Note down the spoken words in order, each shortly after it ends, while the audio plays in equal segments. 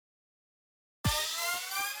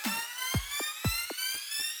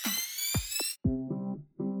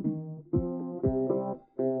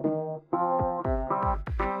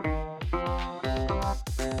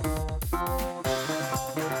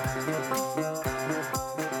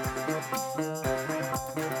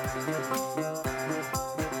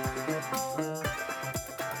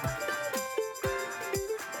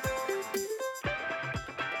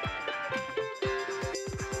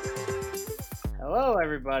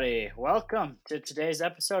everybody. Welcome to today's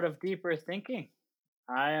episode of Deeper Thinking.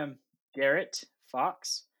 I am Garrett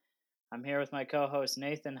Fox. I'm here with my co host,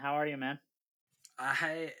 Nathan. How are you, man?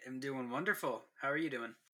 I am doing wonderful. How are you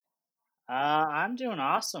doing? I'm doing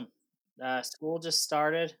awesome. School just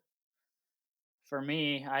started for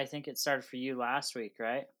me. I think it started for you last week,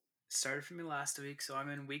 right? Started for me last week, so I'm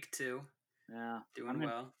in week 2, Yeah, doing I'm in.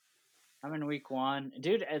 well. I'm in week one,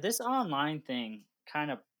 dude. This online thing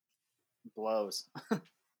kind of blows.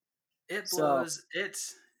 It So blows.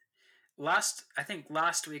 It's last. I think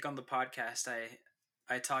last week on the podcast,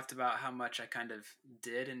 I talked about how much I kind of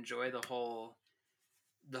did enjoy the whole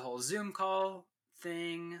Zoom call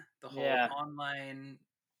thing, the whole yeah, online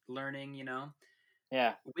learning.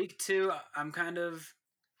 yeah. Week 2, I'm kind of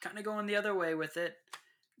going the other way with it.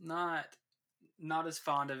 Not not as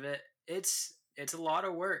fond of it. It's a lot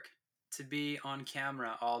of work to be on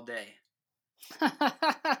camera all day.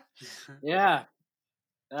 Yeah,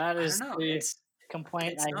 that I don't is know. the It's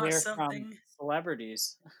complaint it's I not hear from something.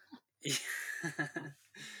 celebrities.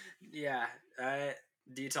 Yeah.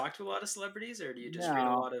 Do you talk to a lot of celebrities, or do you just read a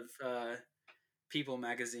No, lot of People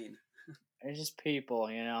magazine? they're just people.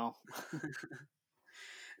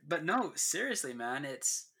 But no, seriously, man,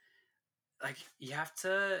 it's like you have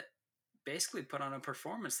to basically put on a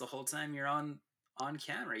performance the whole time you're on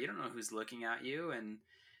camera. You don't know who's looking at you, and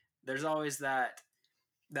there's always that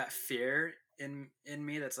fear in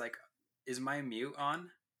me that's like, is my mute on?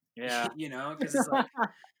 Yeah, Because it's like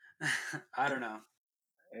I don't know.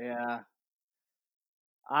 yeah.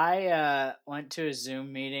 I went to a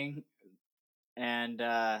Zoom meeting and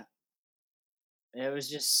it was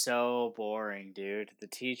just so boring, dude. The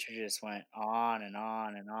teacher just went on and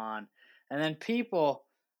on and on. And then people,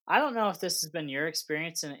 I don't know if this has been your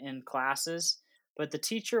experience in classes, but the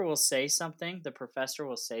teacher will say something, the professor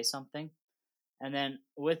will say something, and then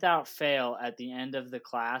without fail at the end of the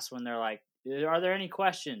class when they're like, "Are there any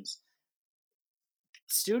questions?"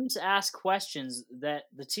 Students ask questions that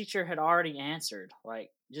the teacher had already answered.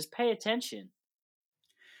 Like, just pay attention.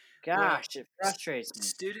 Well, Gosh, it frustrates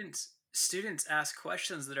me. students ask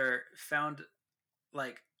questions that are found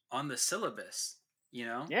like on the syllabus. You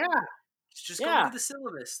know, Yeah, just go look yeah, at the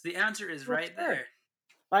syllabus. The answer is for right sure. there.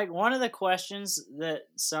 Like, one of the questions that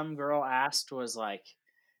some girl asked was like,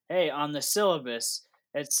 "Hey, on the syllabus,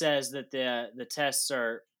 it says that the tests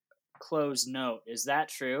are closed note. Is that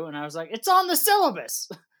true?" And I was like, "It's on the syllabus.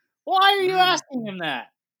 Why are you Mm, asking him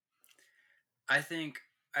that?" I think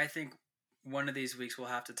I think one of these weeks we'll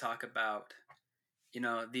have to talk about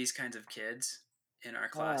these kinds of kids in our Uh,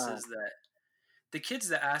 classes, that the kids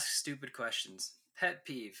that ask stupid questions. Pet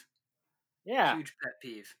peeve. yeah, Huge pet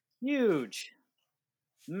peeve. huge,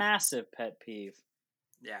 massive pet peeve.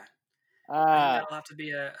 Yeah. I think Uh, that'll have to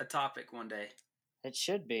be a topic one day. it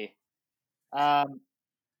should be. Um,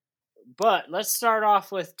 but let's start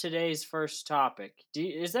off with today's first topic.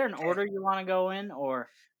 Is there an Okay. order you want to go in, or?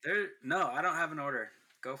 No, I don't have an order.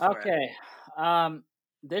 Go for it. Okay. Um,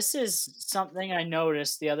 this is something I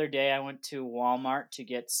noticed the other day. I went to Walmart to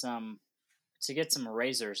get some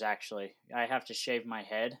razors. Actually, I have to shave my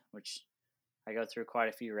head, which I go through quite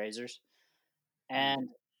a few razors, Mm. and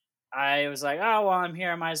I was like, "Oh well, I'm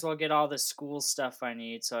here. I might as well get all the school stuff I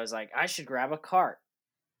need." So I was like, "I should grab a cart."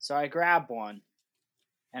 So I grab one,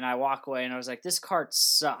 and I walk away, and I was like, "This cart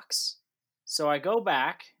sucks." So I go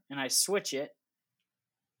back and I switch it,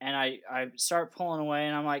 and I start pulling away,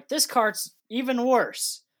 and I'm like, "This cart's even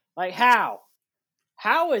worse." Like, how?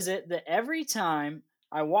 How is it that every time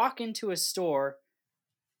I walk into a store,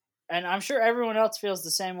 and I'm sure everyone else feels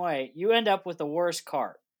the same way, you end up with the worst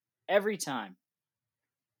cart every time?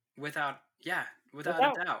 Without a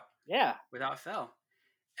Without, doubt, yeah, without fail.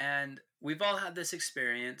 And we've all had this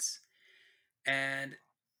experience, and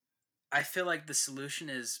I feel like the solution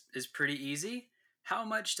is pretty easy. How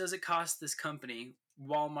much does it cost this company,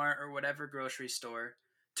 Walmart or whatever grocery store,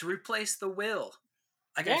 to replace the wheel?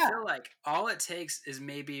 Like, I yeah, feel like all it takes is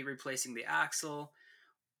maybe replacing the axle,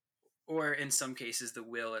 or in some cases the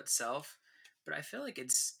wheel itself. But I feel like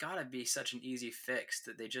it's got to be such an easy fix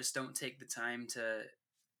that they just don't take the time to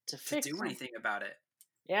to to fix do them. anything about it.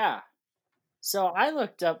 Yeah. So I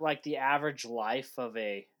looked up like the average life of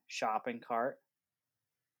a shopping cart.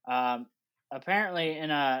 Um, Apparently,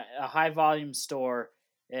 in a high volume store,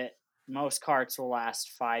 most carts will last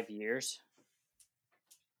 5 years,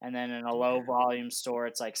 and then in a low Okay. volume store,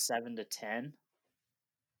 it's like 7 to 10.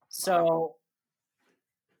 Wow. So,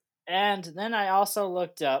 and then I also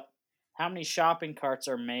looked up how many shopping carts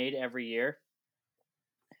are made every year.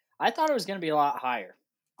 I thought it was going to be a lot higher,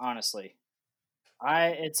 honestly.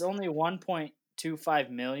 It's only 1.25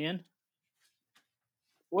 million,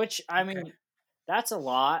 which I Okay. mean, That's a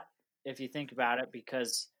lot if you think about it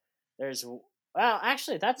because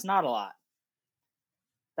actually that's not a lot.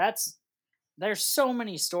 That's there's so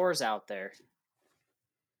many stores out there.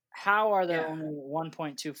 How are there Yeah, only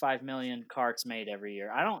 1.25 million carts made every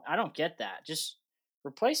year? I don't get that. Just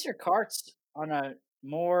replace your carts on a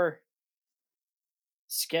more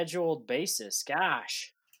scheduled basis.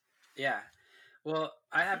 Gosh. yeah. Well,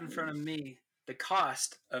 I have in front of me the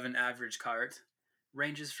cost of an average cart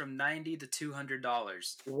ranges from $90 to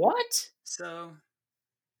 $200. What? So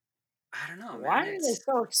I don't know, Why man. are they It's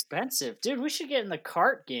so expensive? Dude, we should get in the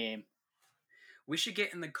cart game. we should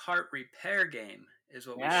get in the cart repair game is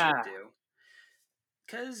what we should Yeah. do.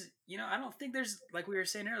 Because I don't think there's, like we were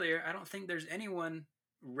saying earlier, I don't think there's anyone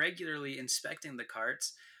regularly inspecting the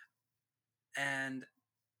carts. And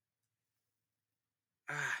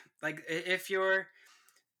like if your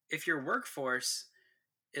workforce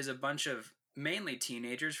is a bunch of mainly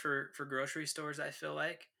teenagers for grocery stores, I feel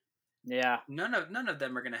like Yeah. none of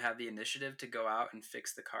them are going to have the initiative to go out and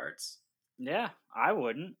fix the carts. Yeah. I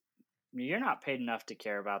wouldn't. You're not paid enough to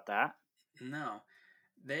care about that. No,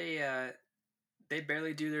 they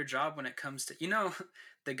barely do their job when it comes to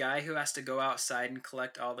the guy who has to go outside and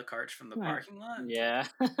collect all the carts from the parking lot. Yeah.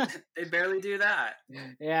 They barely do that.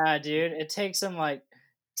 Yeah, dude. It takes them like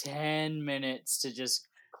 10 minutes to just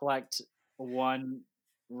collect one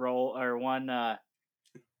roll or one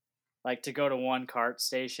like to go to one cart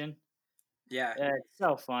station. Yeah, Yeah, it's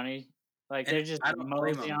so funny. Like and they're just I don't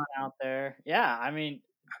blame mosey them. on out there. Yeah, I mean,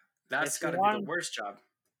 That's if got you to be the want worst job.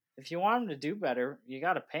 if you want them to do better, you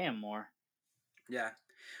got to pay them more. Yeah.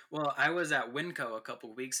 Well, I was at Winco a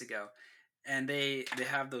couple weeks ago, and they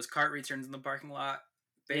have those cart returns in the parking lot,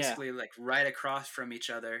 Yeah. basically like right across from each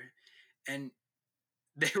other, and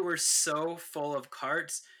they were so full of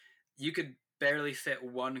carts, you could barely fit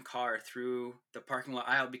one car through the parking lot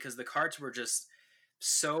aisle because the carts were just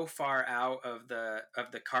so far out of the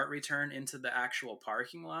cart return into the actual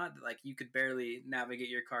parking lot that, like, you could barely navigate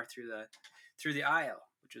your car through the aisle,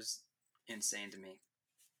 which was insane to me.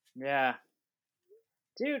 Yeah.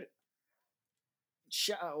 Dude,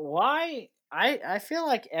 why I feel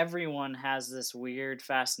like everyone has this weird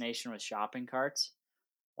fascination with shopping carts.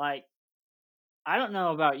 Like I don't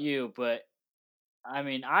know about you, but I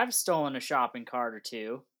mean, I've stolen a shopping cart or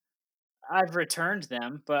two. I've returned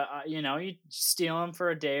them, but you steal them for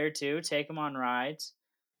a day or two, take them on rides.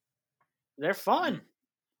 They're Mm, fun.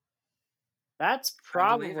 That's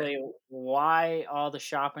I believe it. probably why all the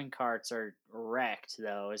shopping carts are wrecked,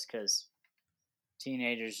 though, is because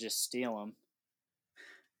teenagers just steal them.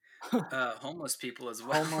 Homeless people as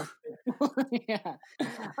well. Homeless people. Yeah.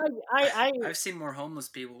 I I've seen more homeless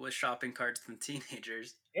people with shopping carts than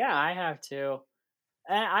teenagers. yeah, I have too.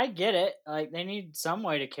 And I get it. Like they need some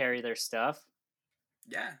way to carry their stuff.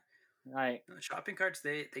 Yeah, Like, no, shopping carts,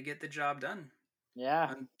 they get the job done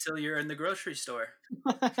yeah. until you're in the grocery store.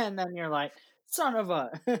 And then you're like, son of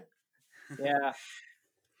a. Yeah.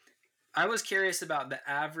 I was curious about the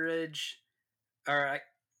average, or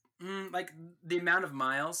like the amount of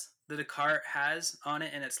miles that a cart has on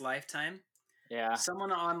it in its lifetime. Yeah.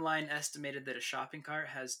 Someone online estimated that a shopping cart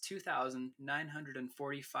has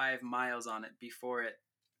 2,945 miles on it before it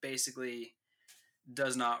basically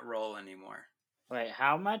does not roll anymore. Wait,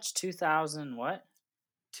 how much? 2000 what?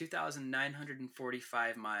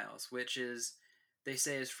 2,945 miles, which is, they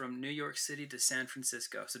say, is from New York City to San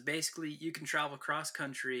Francisco. So basically, you can travel cross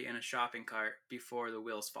country in a shopping cart before the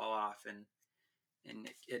wheels fall off and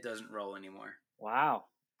it doesn't roll anymore. Wow.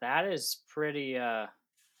 That is pretty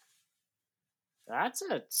that's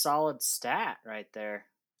a solid stat right there.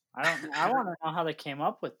 I I want don't. to know how they came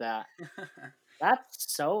up with that.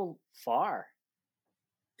 That's so far.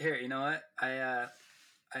 Here, you know what? I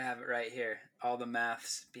have it right here. All the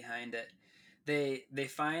maths behind it. They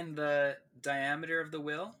find the diameter of the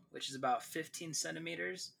wheel, which is about 15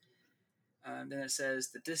 centimeters. Then it says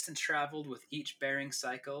the distance traveled with each bearing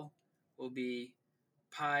cycle will be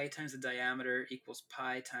pi times the diameter equals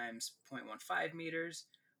pi times 0.15 meters,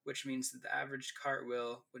 which means that the average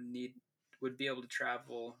cartwheel would be able to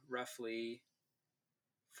travel roughly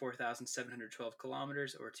 4,712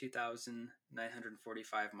 kilometers or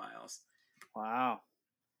 2,945 miles. Wow.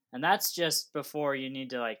 And that's just before you need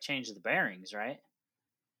to like change the bearings, right?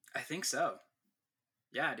 I think so.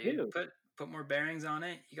 Yeah, dude. Dude, Put more bearings on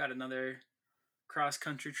it. You got another cross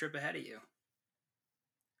country trip ahead of you.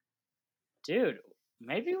 dude,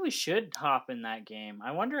 maybe we should hop in that game.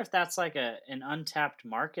 I wonder if that's like an untapped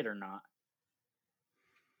market or not.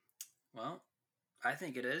 Well, I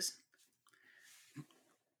think it is.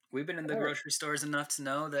 We've been in the Sure. grocery stores enough to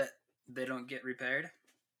know that they don't get repaired.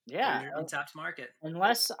 Yeah, There's your untapped market.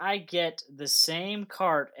 unless I get the same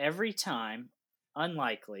cart every time,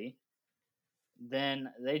 unlikely,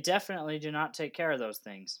 then they definitely do not take care of those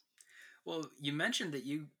things. Well, you mentioned that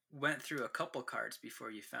you went through a couple cards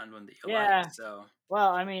before you found one that you liked. Yeah. So, Well,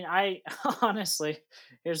 I mean, I honestly,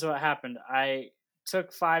 here's what happened. I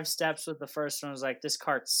took 5 steps with the first one. I was like, this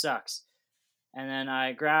cart sucks. And then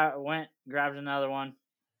I grabbed another one,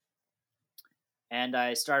 and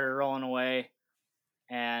I started rolling away.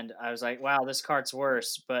 And I was like, wow, this cart's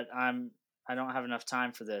worse, but I don't have enough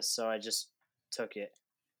time for this, so I just took it.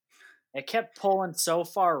 It kept pulling so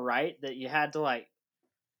far right that you had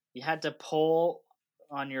to pull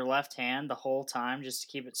on your left hand the whole time just to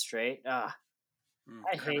keep it straight. Ah,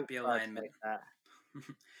 I hate crappy carts alignment. like that.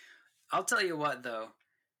 I'll tell you what, though,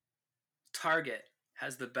 Target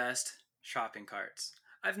has the best shopping carts.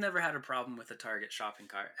 I've never had a problem with a Target shopping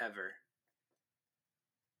cart ever.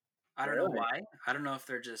 I don't know Really? why. I don't know if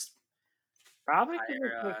they're just Probably because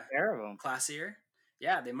higher, they take care of them. classier.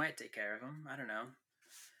 Yeah, they might take care of them. I don't know,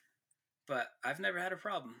 but I've never had a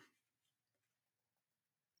problem.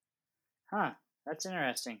 Huh? That's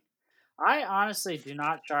interesting. I honestly do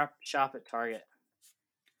not shop at Target.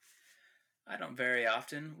 I don't very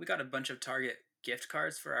often. We got a bunch of Target gift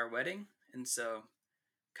cards for our wedding, and so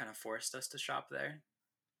kind of forced us to shop there.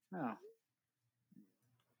 Oh,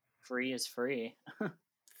 free is free,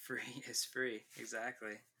 Free is free.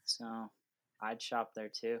 Exactly. so I'd shop there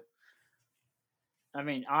too. I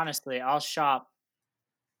mean, honestly, I'll shop.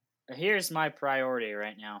 Here's my priority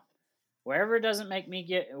right now. Wherever doesn't make me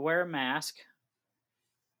get wear a mask,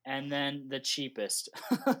 and then the cheapest.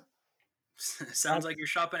 Sounds That's like you're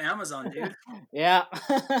shopping Amazon, dude. yeah.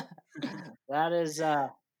 that is uh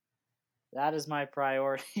that is my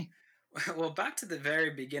priority. Well, back to the very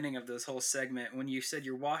beginning of this whole segment when you said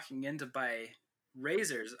you're walking in to buy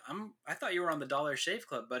razors. I thought you were on the Dollar Shave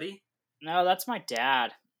Club, buddy. No, that's my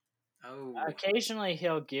dad. Oh, Occasionally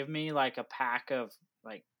he'll give me like a pack of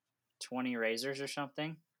like 20 razors or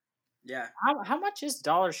something. yeah. How much is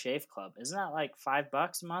Dollar Shave Club? Isn't that like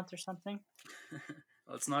 $5 a month or something?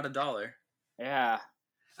 Well, it's not a dollar. Yeah,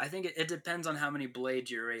 I think it depends on how many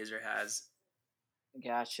blades your razor has.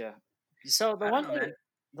 gotcha. So I don't know, man.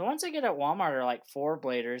 the ones I get at Walmart are like 4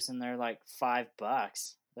 bladers and they're like $5.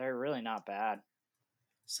 They're really not bad.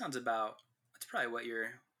 Sounds about. That's probably what you're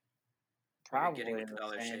getting Probably with the the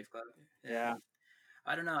Dollar same. Shave Club. Yeah. Yeah.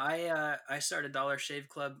 I don't know. I started Dollar Shave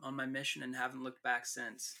Club on my mission and haven't looked back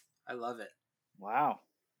since. I love it. Wow.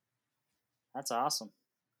 That's awesome.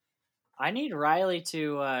 I need Riley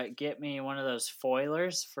to get me one of those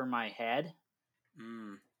foilers for my head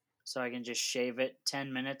Mm, so I can just shave it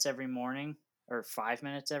 10 minutes every morning or 5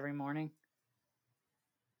 minutes every morning.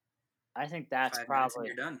 I think that's 5 minutes and probably,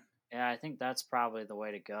 you're done. yeah, I think that's probably the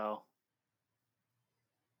way to go.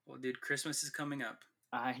 Well, dude, Christmas is coming up.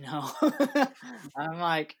 I know. I'm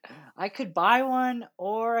like, I could buy one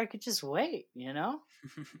or I could just wait, you know?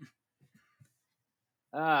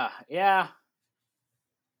 Yeah.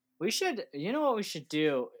 You know what we should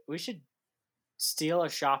do? We should steal a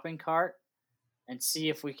shopping cart and see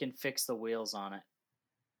if we can fix the wheels on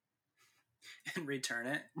And return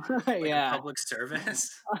it it. like a Yeah. public service.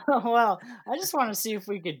 Well, I just want to see if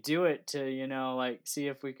we could do it to, like, see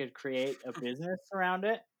if we could create a business around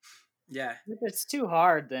it. Yeah, If it's too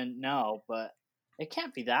hard, then no, but it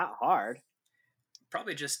can't be that hard.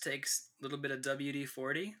 probably just takes a little bit of WD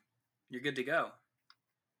 40. You're good to go.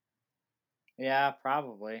 Yeah,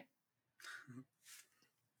 probably.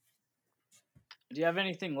 Do you have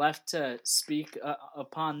anything left to speak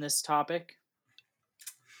upon this topic?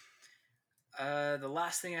 The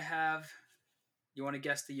last thing I have, you want to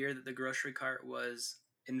guess the year that the grocery cart was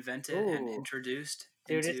invented and Ooh, introduced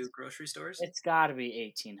dude, into grocery stores? it's got to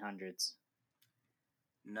be 1800s.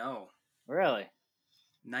 No. Really?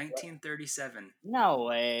 1937. No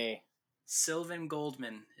way. Sylvan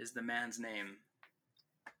Goldman is the man's name.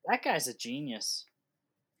 That guy's a genius.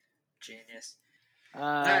 Genius. All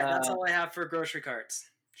right, that's Uh, all I have for grocery carts,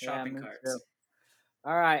 yeah, shopping me too. carts.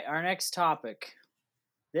 All right, our next topic.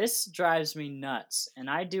 This drives me nuts, and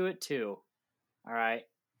I do it too. All right,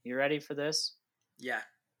 you ready for this? Yeah.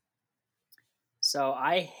 So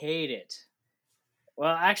I hate it.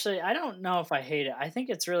 Well, actually, I don't know if I hate it. I think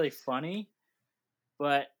it's really funny,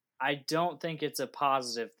 but I don't think it's a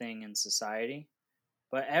positive thing in society.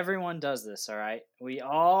 But everyone does this, all right? We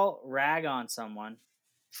all rag on someone,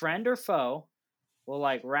 friend or foe, will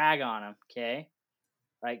like rag on them, okay?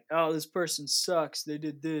 Like, oh, this person sucks. They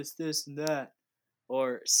did this, this, and that,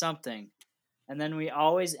 or something. And then we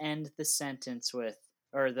always end the sentence with,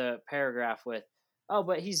 or the paragraph with, oh,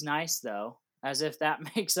 but he's nice though. as if that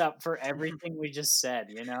makes up for everything we just said,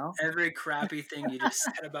 you know? Every crappy thing you just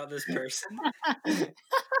said about this person.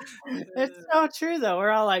 It's so true though.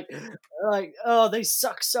 We're like, oh, they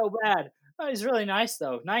suck so bad. Oh, he's really nice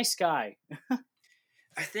though. Nice guy.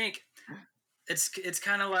 I think it's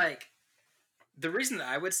kind of like the reason that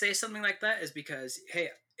I would say something like that is because, hey,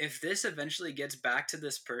 if this eventually gets back to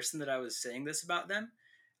this person that I was saying this about them,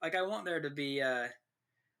 like I want there to be, I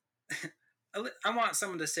want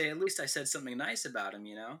someone to say at least I said something nice about him,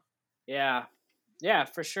 you know? Yeah. Yeah,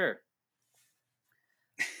 for sure.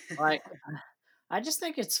 Like, I just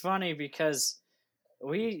think it's funny because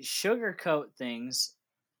we sugarcoat things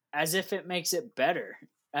as if it makes it better,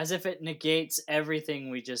 as if it negates everything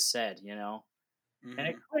we just said, you know? And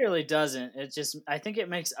it Hmm. clearly doesn't. I think it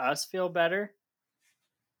makes us feel better.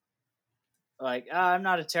 Like, I'm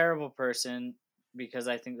not a terrible person because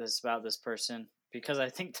I think this about this person because I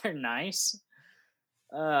think they're nice.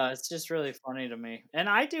 It's just really funny to me. And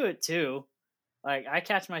I do it too. Like, I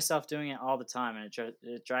catch myself doing it all the time and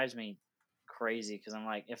it drives me crazy because I'm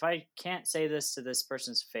like, if I can't say this to this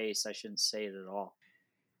person's face, I shouldn't say it at all.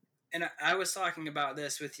 And I was talking about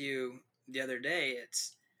this with you the other day.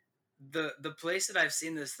 It's the place that I've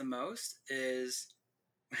seen this the most is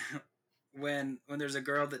when there's a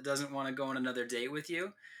girl that doesn't want to go on another date with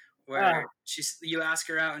you, where Ah. you ask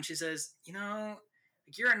her out and she says, you know,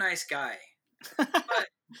 like, you're a nice guy, but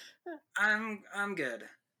I'm good.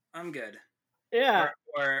 I'm good. Yeah.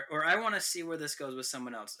 Or I want to see where this goes with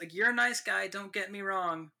someone else. Like, you're a nice guy, don't get me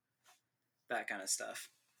wrong. That kind of stuff.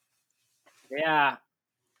 Yeah.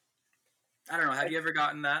 I don't know. Have you ever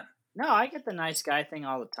gotten that? No, I get the nice guy thing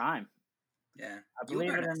all the time. Yeah. I You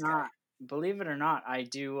are a nice guy. believe it or not, I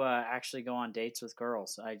do actually go on dates with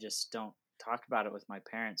girls. I just don't talk about it with my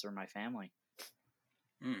parents or my family.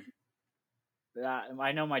 Mm.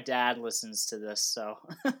 I know my dad listens to this, so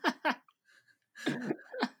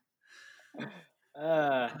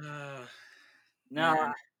uh, Oh, no,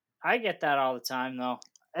 man. I get that all the time though.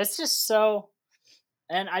 It's just so,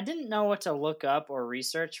 and I didn't know what to look up or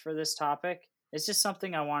research for this topic. It's just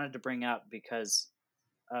something I wanted to bring up because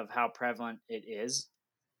of how prevalent it is.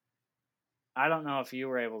 I don't know if you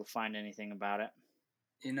were able to find anything about it.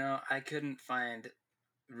 You know, I couldn't find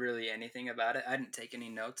really anything about it. I didn't take any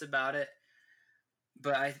notes about it,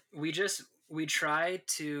 but we try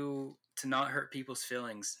to not hurt people's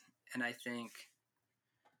feelings, and I think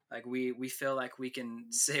like we feel like we can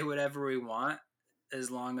say whatever we want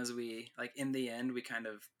as long as we like in the end we kind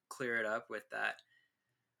of clear it up with that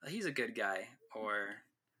he's a good guy or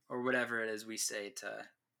whatever it is we say to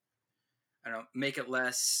I don't know make it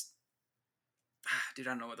less dude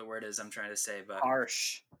I don't know what the word is I'm trying to say but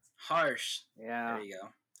Harsh. harsh. There Yeah. you go.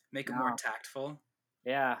 Make it more No. tactful.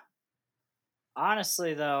 Yeah.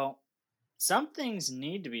 Honestly, though, some things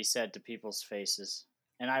need to be said to people's faces.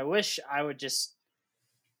 And I wish I would just.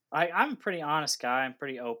 I'm a pretty honest guy. I'm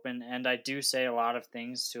pretty open. And I do say a lot of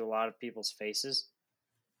things to a lot of people's faces.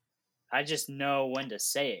 I just know when to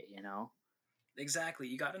say it, you know? Exactly,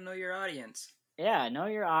 you got to know your audience. Yeah, know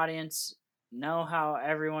your audience. Know how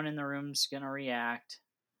everyone in the room's going to react.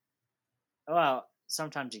 Well,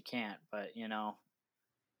 sometimes you can't, but,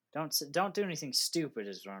 don't do anything stupid,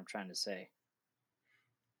 is what I'm trying to say.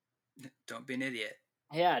 Don't be an idiot.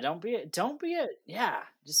 Yeah,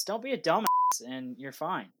 just don't be a dumbass and you're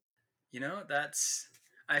fine. You know, that's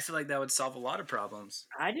I feel like that would solve a lot of problems.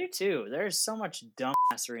 I do too. There's so much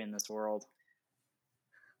dumbassery in this world.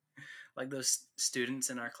 Like those students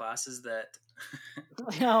in our classes that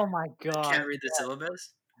Oh my god. can't read the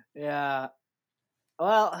syllabus. Yeah.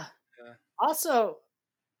 Well, Yeah. also,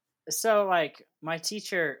 so like my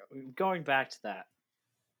teacher, going back to that,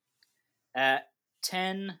 at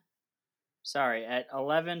 10, sorry, at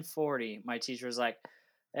 11:40, my teacher was like,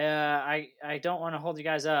 I don't want to hold you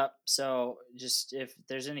guys up, so just if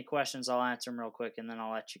there's any questions, I'll answer them real quick, and then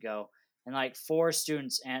I'll let you go. And like four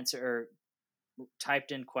students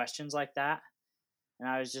typed in questions like that, and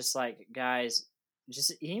I was just like, guys,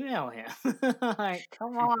 just email him. Like,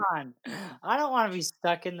 come on. I don't want to be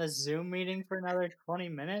stuck in the Zoom meeting for another 20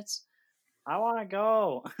 minutes. I want to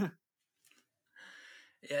go.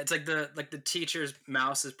 Yeah, it's like the teacher's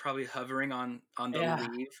mouse is probably hovering on the Yeah.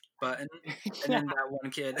 leave button, and Yeah, then that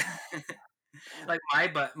one kid, like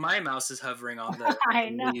my mouse is hovering on the I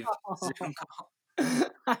leave know. Zoom call.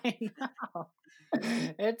 I know.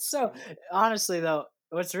 It's so, honestly though,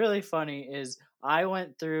 what's really funny is I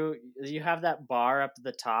went through, you have that bar up at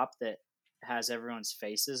the top that has everyone's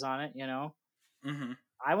faces on it, you know? Hmm.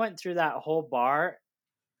 I went through that whole bar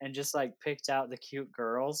and just like picked out the cute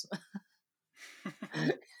girls.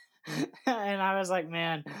 And I was like,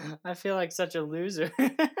 man, I feel like such a loser.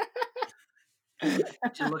 Did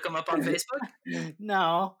you look them up on Facebook?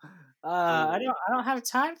 No, I Ooh. don't have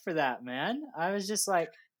time for that, man. I was just like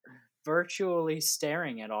virtually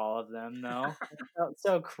staring at all of them, though. It felt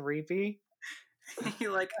so creepy.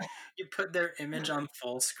 You put their image on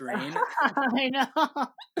full screen. I know.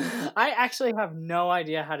 I actually have no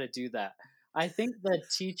idea how to do that. I think the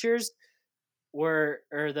teachers or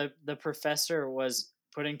the professor was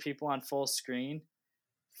putting people on full screen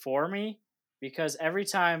for me because every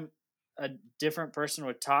time a different person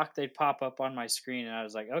would talk, they'd pop up on my screen, and I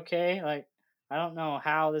was like, okay, like I don't know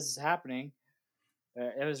how this is happening.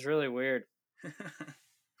 It was really weird.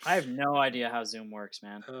 I have no idea how Zoom works,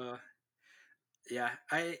 man. uh, yeah,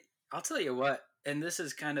 I'll tell you what, and this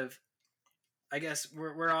is kind of, I guess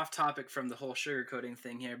we're off topic from the whole sugarcoating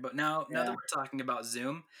thing here, but now that Yeah. we're talking about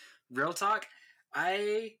Zoom, real talk,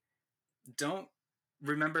 I don't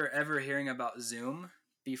remember ever hearing about Zoom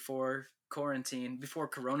before quarantine, before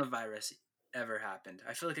coronavirus ever happened.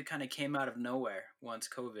 I feel like it kind of came out of nowhere once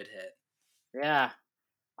COVID hit. Yeah.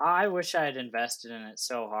 I wish I had invested in it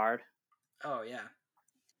so hard. Oh yeah.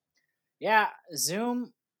 Yeah,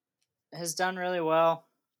 Zoom has done really well.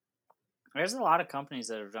 There's a lot of companies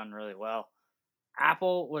that have done really well.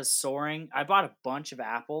 Apple was soaring. I bought a bunch of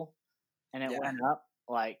Apple and it Yeah. went up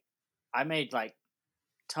like I made like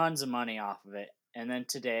tons of money off of it. And then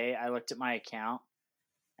today I looked at my account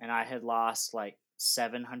and I had lost like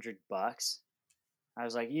 $700. I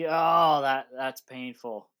was like, "Yeah, oh, that's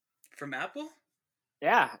painful." From Apple?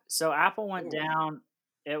 Yeah, so Apple went Ooh. down.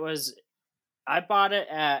 It was I bought it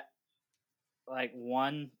at like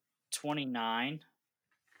 129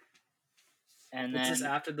 and Was this then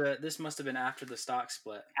after this must have been after the stock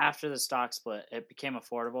split. after the stock split, it became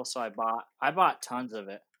affordable, so I bought tons of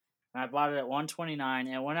it. And I bought it at 129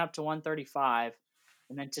 and it went up to 135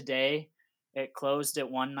 and then today it closed at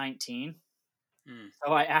 119. Mm,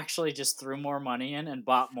 So I actually just threw more money in and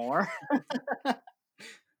bought more.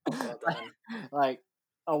 well done. Like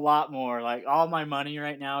a lot more. Like all my money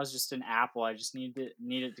right now is just in Apple. I just need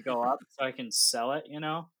it to go up so I can sell it,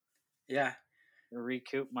 Yeah.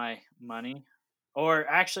 recoup my money. Or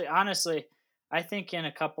actually, honestly, I think in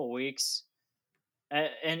a couple weeks,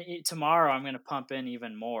 tomorrow I'm going to pump in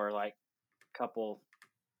even more, like a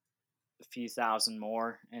few thousand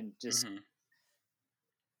more, and just Hmm.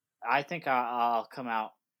 I think I'll come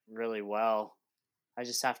out really well. I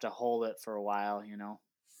just have to hold it for a while.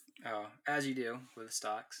 Oh, as you do with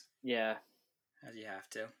stocks, Yeah, as you have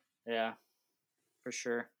to. yeah, for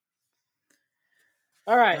sure.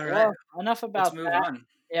 All right, All right, well, enough let's about move that. on.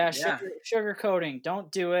 Yeah, Yeah. sugar coating.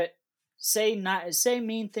 Don't do it. Say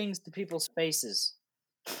mean things to people's faces.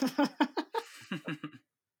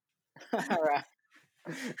 All right.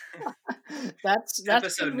 That's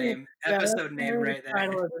Episode gonna be name. yeah, that's Episode gonna name be the right there.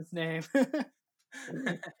 title of this name.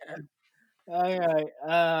 All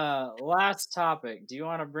right. Last topic. Do you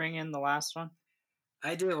want to bring in the last one?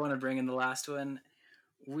 I do want to bring in the last one.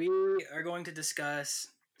 We are going to discuss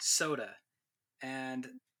soda, and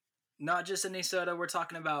not just any soda. We're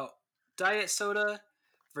talking about diet soda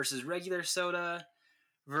versus regular soda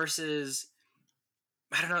versus,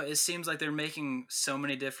 I don't know. It seems like they're making so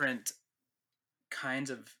many different kinds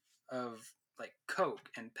of like Coke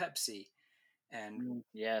and Pepsi and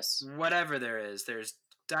Yes. whatever there is. There's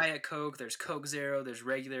Diet Coke, there's Coke Zero, there's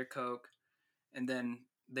regular Coke, and then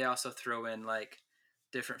they also throw in like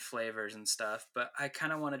different flavors and stuff. But I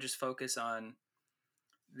kind of want to just focus on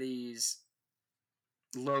these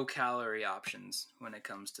low calorie options when it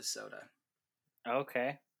comes to soda.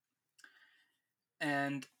 Okay.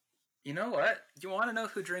 And you know what? You want to know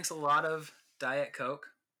who drinks a lot of Diet Coke?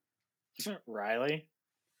 Riley.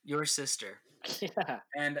 Your sister. Yeah.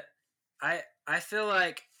 And I feel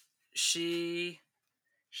like she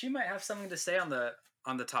might have something to say on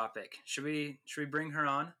the topic. Should we bring her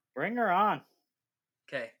on? Bring her on.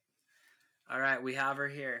 Okay. All right, we have her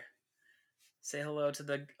here. Say hello to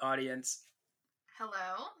the audience.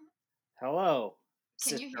 Hello? Hello,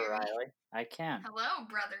 Can you Sister hear me? Riley. I can. Hello,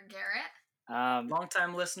 Brother Garrett. Long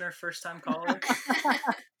time listener, first time caller.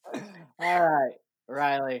 All right,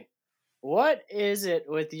 Riley. What is it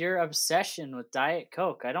with your obsession with Diet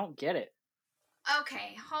Coke? I don't get it.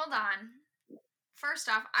 Okay, hold on. First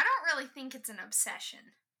off, I don't really think it's an obsession.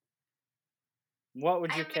 What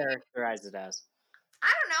would I you mean, characterize it as?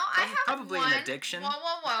 I don't know. I have Probably one. an addiction.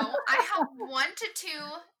 Whoa. I have 1 to 2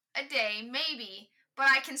 a day, maybe, but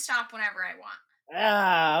I can stop whenever I want.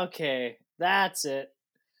 Ah, okay. That's it.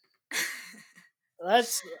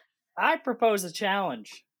 I propose a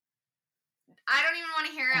challenge. I don't even want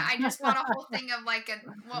to hear it. I just bought a whole thing of like a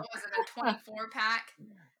 24 pack,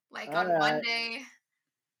 like All on right. Monday.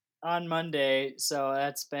 on Monday, so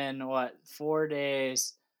that's been what, 4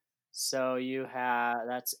 days. So you have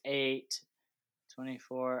that's 8,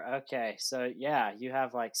 24. Okay, so yeah, you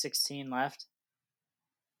have like 16 left.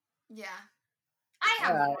 Yeah. I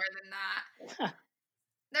have All more right. than that.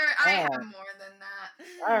 I All have right. more than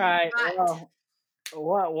that. All right. But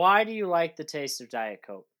Well, why do you like the taste of Diet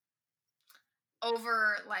Coke?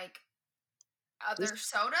 over like Just, other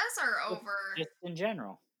sodas or just, over. just in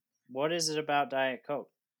general. What is it about Diet Coke?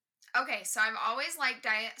 Okay, so I've always liked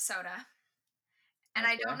diet soda. And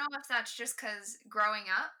I don't Okay. know if that's just because growing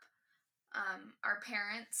up, our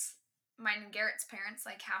parents, mine and Garrett's parents,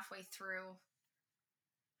 like halfway through,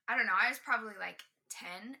 I don't know, I was probably like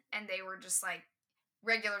 10, and they were just like,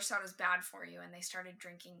 regular soda's bad for you, and they started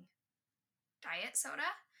drinking diet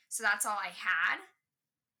soda. So that's all I had.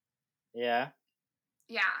 Yeah.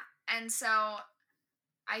 Yeah. And so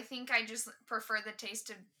I think I just prefer the taste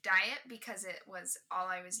of diet because it was all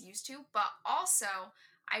I was used to. But also,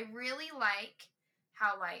 I really like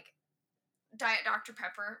how, like, Diet Dr.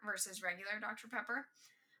 Pepper versus regular Dr. Pepper.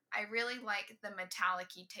 I really like the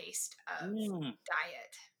metallic-y taste of Mm.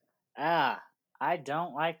 diet. Ah, I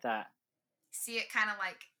don't like that. See, it kind of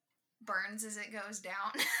like burns as it goes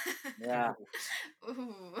down. Yeah.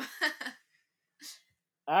 Ooh.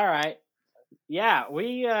 All right. Yeah,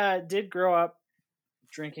 we did grow up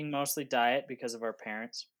drinking mostly diet because of our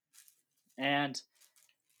parents. And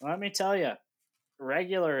let me tell you,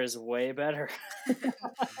 regular is way better.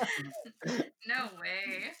 No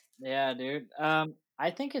way. Yeah, dude.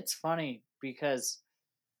 I think it's funny because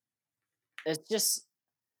it's just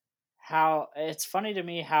how it's funny to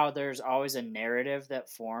me how there's always a narrative that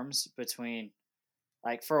forms between,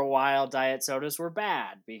 like, for a while diet sodas were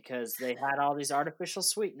bad because they had all these artificial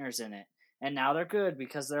sweeteners in it, and now they're good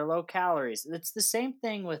because they're low calories. It's the same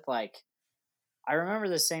thing with, like, I remember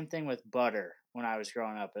the same thing with butter when I was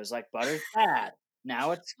growing up. It was like butter's bad,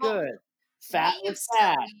 now it's Well, good. Fat was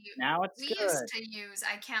bad, now it's we used good. to use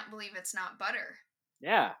I can't believe it's not butter.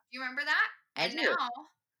 Yeah, You remember that? I And do. now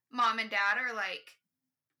mom and dad are like,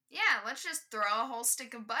 yeah, let's just throw a whole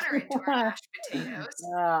stick of butter into our mashed potatoes.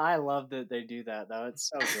 I love that they do that though. It's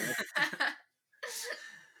so good.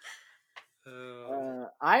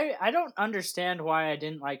 I don't understand why I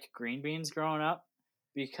didn't like green beans growing up,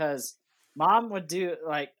 because mom would do,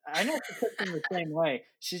 like, I know she cooks them the same way.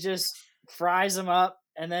 She just fries them up,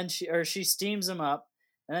 and then she steams them up,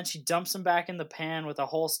 and then she dumps them back in the pan with a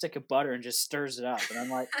whole stick of butter and just stirs it up. And I'm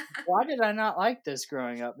like, why did I not like this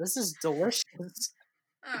growing up? This is delicious.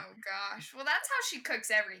 Oh gosh. Well, that's how she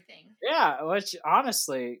cooks everything. Yeah, which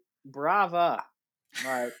honestly, brava.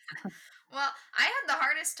 Like, Well, I had the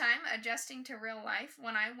hardest time adjusting to real life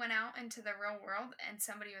when I went out into the real world and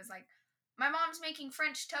somebody was like, "My mom's making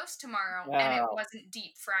French toast tomorrow," and it oh, wasn't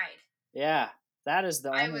deep fried. yeah, that is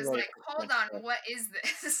the I only was way to like, cook "Hold French on, toast. what is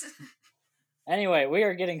this?" Anyway, we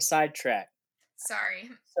are getting sidetracked. Sorry.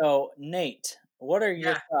 So, Nate, what are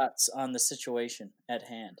your Yeah. thoughts on the situation at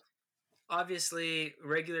hand? Obviously,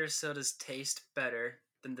 regular sodas taste better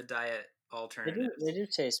than the diet They alternatives do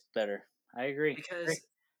taste better. I agree. because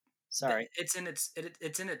Sorry. it's in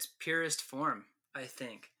its purest form. I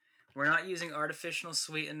think we're not using artificial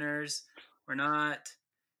sweeteners. We're not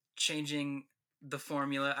changing the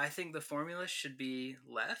formula. I think the formula should be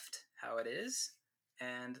left how it is,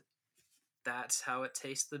 and that's how it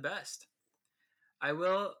tastes the best. I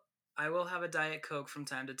will I will have a Diet Coke from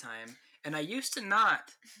time to time, and I used to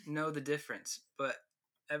not know the difference, but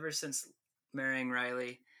ever since marrying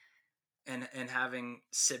Riley and having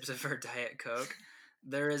sips of her Diet Coke,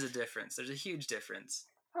 there is a difference. There's a huge difference.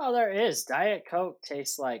 Oh, there is. Diet Coke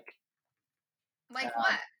tastes like Like um,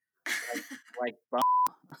 what? like bum.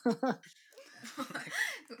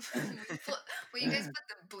 Will you guys put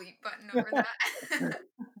the bleep button over that?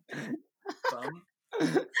 Bum.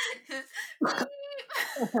 Beep.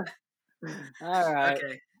 All right.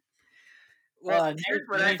 Okay. Well, here's Nate,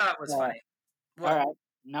 what I thought was funny. all What? right.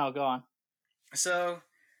 No, go on. So,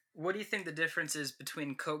 what do you think the difference is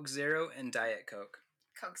between Coke Zero and Diet Coke?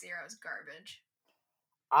 Coke Zero is garbage.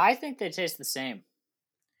 I think they taste the same.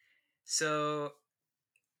 So,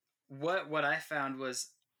 what I found was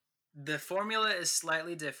the formula is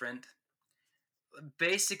slightly different.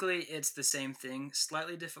 Basically, it's the same thing,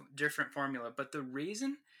 slightly different formula. But the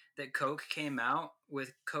reason that Coke came out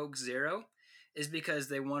with Coke Zero is because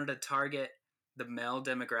they wanted to target the male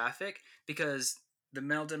demographic, because the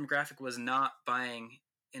male demographic was not buying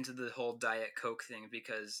into the whole Diet Coke thing,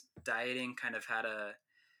 because dieting kind of had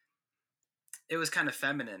it was kind of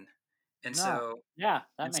feminine. And No. so Yeah,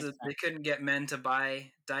 that and makes so they sense. couldn't get men to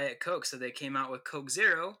buy Diet Coke, so they came out with Coke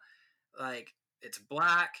Zero. Like, it's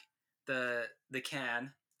black, the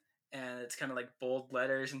can, and it's kind of like bold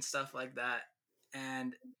letters and stuff like that.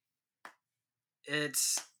 And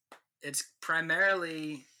it's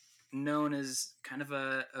primarily known as kind of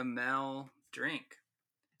a male drink.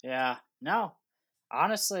 Yeah. No.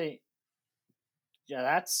 Honestly, yeah,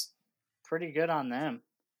 that's pretty good on them.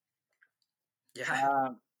 Yeah.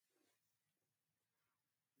 Um,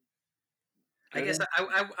 I good guess in-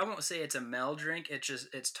 I won't say it's a male drink.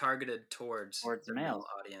 It's targeted towards towards the male males.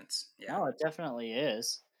 audience. Yeah. No, it definitely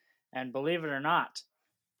is. And believe it or not,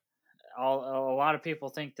 a lot of people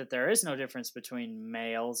think that there is no difference between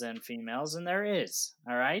males and females, and there is.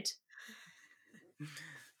 All right.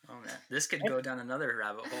 Oh man, this could It, go down another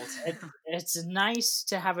rabbit hole it, too. it's nice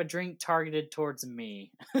to have a drink targeted towards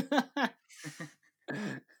me.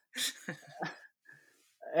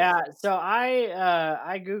 Yeah. So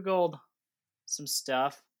I googled some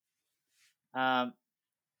stuff. Um,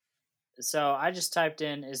 so I just typed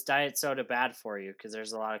in, "Is diet soda bad for you?" Because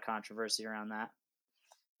there's a lot of controversy around that.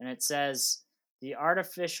 And it says the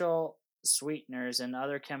artificial sweeteners and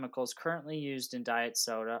other chemicals currently used in diet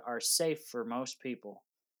soda are safe for most people.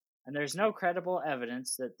 And there's no credible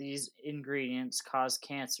evidence that these ingredients cause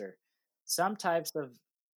cancer. Some types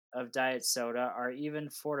of diet soda are even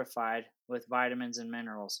fortified with vitamins and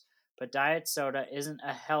minerals, but diet soda isn't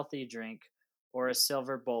a healthy drink or a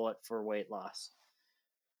silver bullet for weight loss.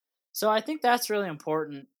 So I think that's really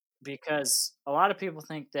important because a lot of people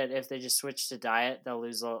think that if they just switch to diet, they'll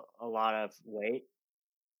lose a lot of weight.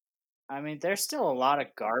 I mean, there's still a lot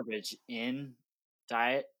of garbage in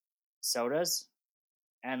diet sodas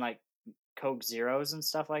and like Coke Zeros and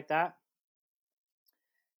stuff like that.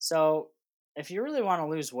 So if you really want to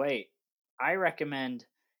lose weight, I recommend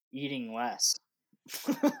eating less.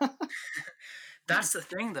 That's the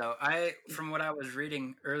thing, though. From what I was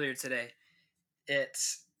reading earlier today,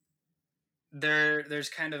 it's there's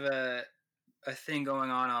kind of a thing going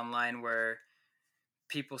on online where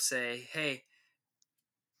people say, "Hey,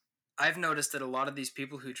 I've noticed that a lot of these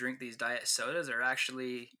people who drink these diet sodas are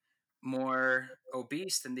actually more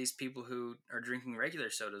obese than these people who are drinking regular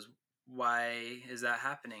sodas. Why is that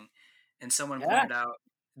happening?" And someone Yeah, pointed out,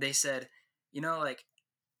 they said, like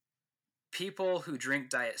people who drink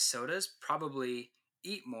diet sodas probably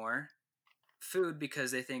eat more food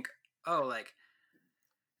because they think, oh, like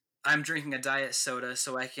I'm drinking a diet soda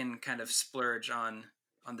so I can kind of splurge on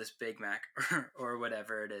this Big Mac or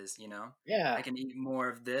whatever it is, I yeah, can eat more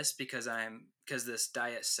of this because this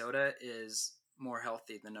diet soda is more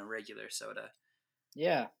healthy than a regular soda.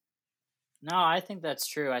 yeah. No, I think that's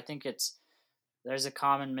true. I think there's a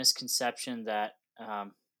common misconception that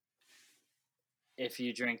if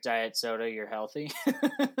you drink diet soda, you're healthy.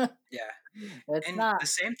 Yeah. It's And not.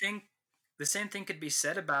 the same thing could be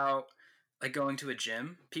said about like going to a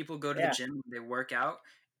gym. People go to the Yeah, gym, they work out,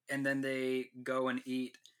 and then they go and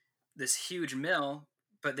eat this huge meal,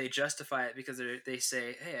 but they justify it because they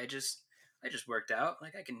say, "Hey, I just worked out.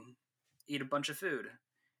 Like I can eat a bunch of food,"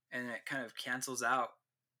 and it kind of cancels out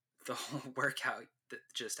the whole workout that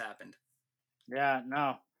just happened. yeah,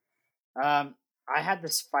 no. Um, I had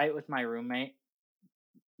this fight with my roommate,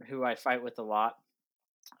 who I fight with a lot,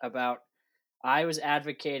 about I was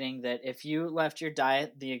advocating that if you left your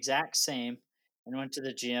diet the exact same and went to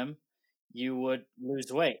the gym, you would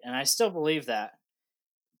lose weight. And I still believe that.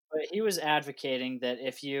 But he was advocating that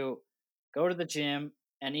if you go to the gym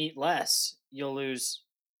and eat less, you'll lose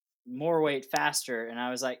more weight faster. And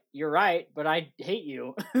I was like, "You're right, but I hate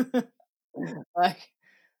you." Like,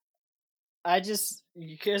 I just,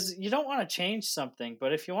 because you don't want to change something,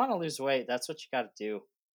 but if you want to lose weight, that's what you got to do.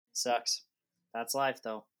 Sucks. That's life,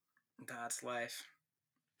 though. That's life.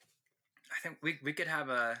 I think we could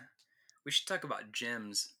we should talk about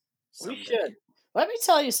gyms We someday. should. Let me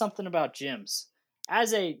tell you something about gyms.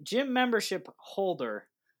 As a gym membership holder,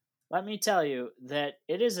 let me tell you that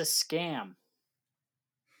it is a scam.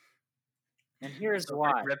 And here's So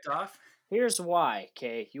why. ripped off. Here's why,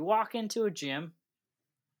 okay? You walk into a gym,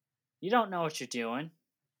 you don't know what you're doing.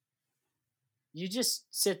 You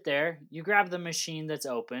just sit there, you grab the machine that's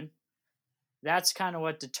open. That's kind of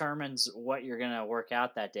what determines what you're going to work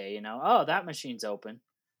out that day, you know? Oh, that machine's open.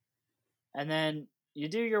 And then you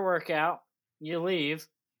do your workout, you leave,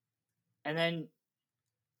 and then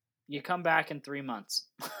you come back in 3 months.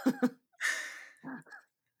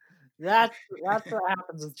 That's what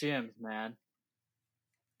happens with gyms, man.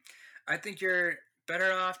 I think you're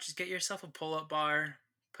better off just get yourself a pull-up bar,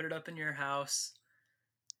 put it up in your house,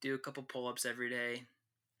 do a couple pull-ups every day.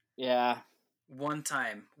 Yeah, One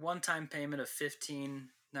time payment of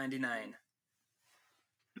 $15.99.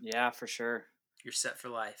 yeah, for sure. You're set for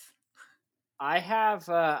life. I have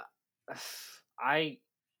I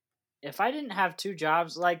if I didn't have 2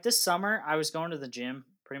 jobs, like this summer, I was going to the gym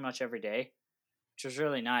pretty much every day, which was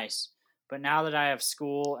really nice. But now that I have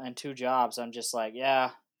school and 2 jobs, I'm just like,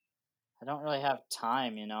 yeah, I don't really have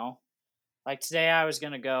time, you know? Like today, I was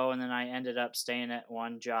going to go, and then I ended up staying at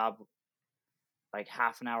one job like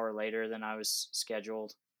half an hour later than I was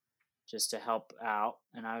scheduled just to help out.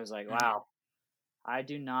 And I was like, wow, I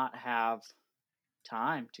do not have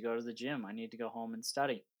time to go to the gym. I need to go home and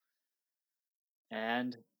study.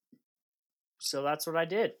 And so that's what I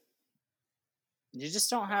did. You just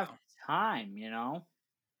don't have Wow. time, you know?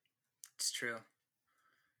 It's true.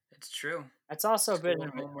 It's true. That's also a bit School,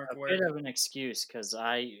 of homework, a work. bit of an excuse because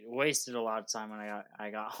I wasted a lot of time when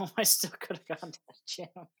I got home. I still could have gone to the gym.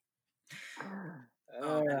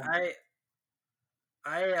 And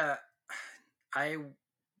I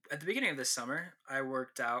at the beginning of this summer, I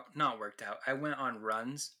I went on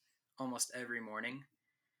runs almost every morning,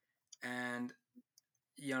 and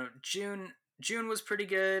June was pretty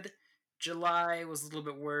good. July was a little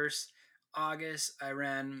bit worse. August, I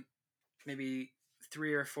ran maybe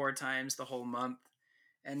 3 or 4 times the whole month,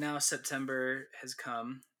 and now September has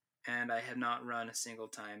come, and I have not run a single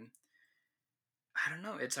time. I don't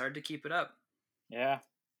know. It's hard to keep it up. Yeah.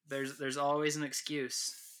 There's always an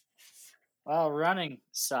excuse. Well, running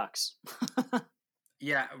sucks.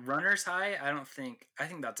 Yeah, runner's high. I think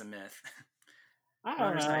that's a myth. I don't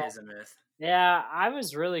Runner's know. high is a myth. Yeah, I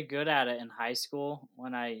was really good at it in high school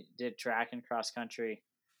when I did track and cross country.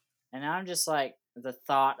 And now I'm just like, the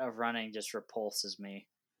thought of running just repulses me.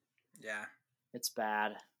 Yeah. It's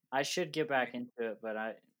bad. I should get back into it, but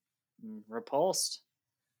I'm repulsed.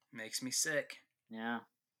 Makes me sick. Yeah.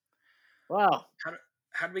 Well,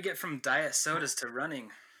 How do we get from diet sodas to running?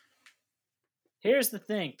 here's the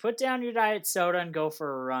thing. Put down your diet soda and go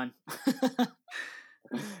for a run.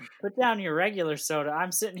 Put down your regular soda.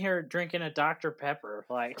 I'm sitting here drinking a Dr. Pepper.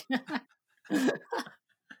 Like, oh,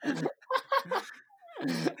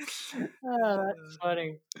 that's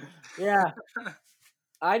funny. Yeah,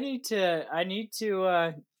 I need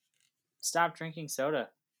to stop drinking soda.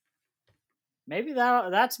 Maybe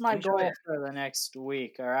that's my Enjoy goal it. for the next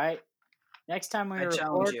week. All right. Next time we I record,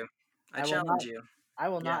 challenge you. I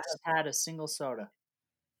will not Yes. have had a single soda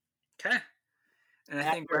Okay. And I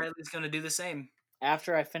think After- Bradley's going to do the same.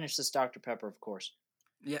 after I finish this Dr. Pepper, of course.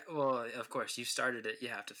 Yeah, well, of course, you started it. You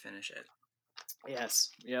have to finish it. Yes.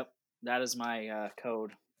 Yep. That is my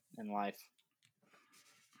code in life.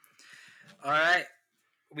 All right.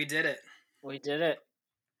 We did it. We did it.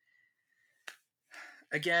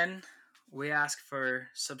 Again, we ask for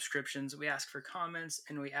subscriptions, we ask for comments,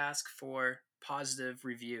 and we ask for positive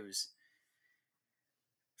reviews.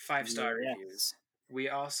 5-star Yes. reviews. We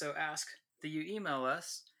also ask that you email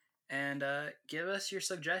us and give us your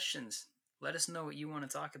suggestions. Let us know what you want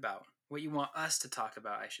to talk about. What you want us to talk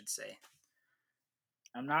about, I should say.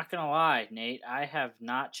 I'm not going to lie, Nate. I have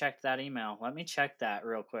not checked that email. Let me check that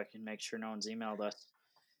real quick and make sure no one's emailed us.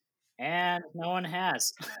 And no one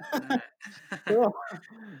has. Cool.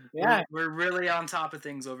 Yeah. We're really on top of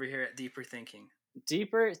things over here at Deeper Thinking.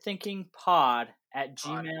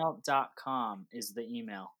 deeperthinkingpod@gmail.com is the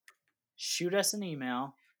email. Shoot us an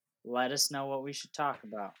email. Let us know what we should talk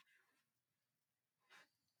about.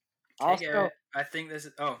 Okay, Also, Garrett, I think this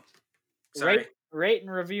is... Oh, sorry. rate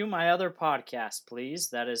and review my other podcast, please.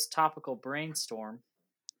 That is Topical Brainstorm.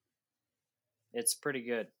 It's pretty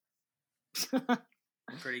good.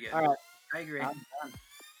 Pretty good. All right. I agree. I'm done.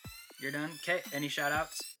 You're done? Okay, any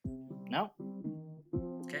shout-outs? No.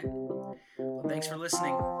 Okay. Well, thanks for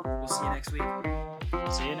listening. We'll see you next week.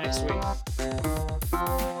 See you next week.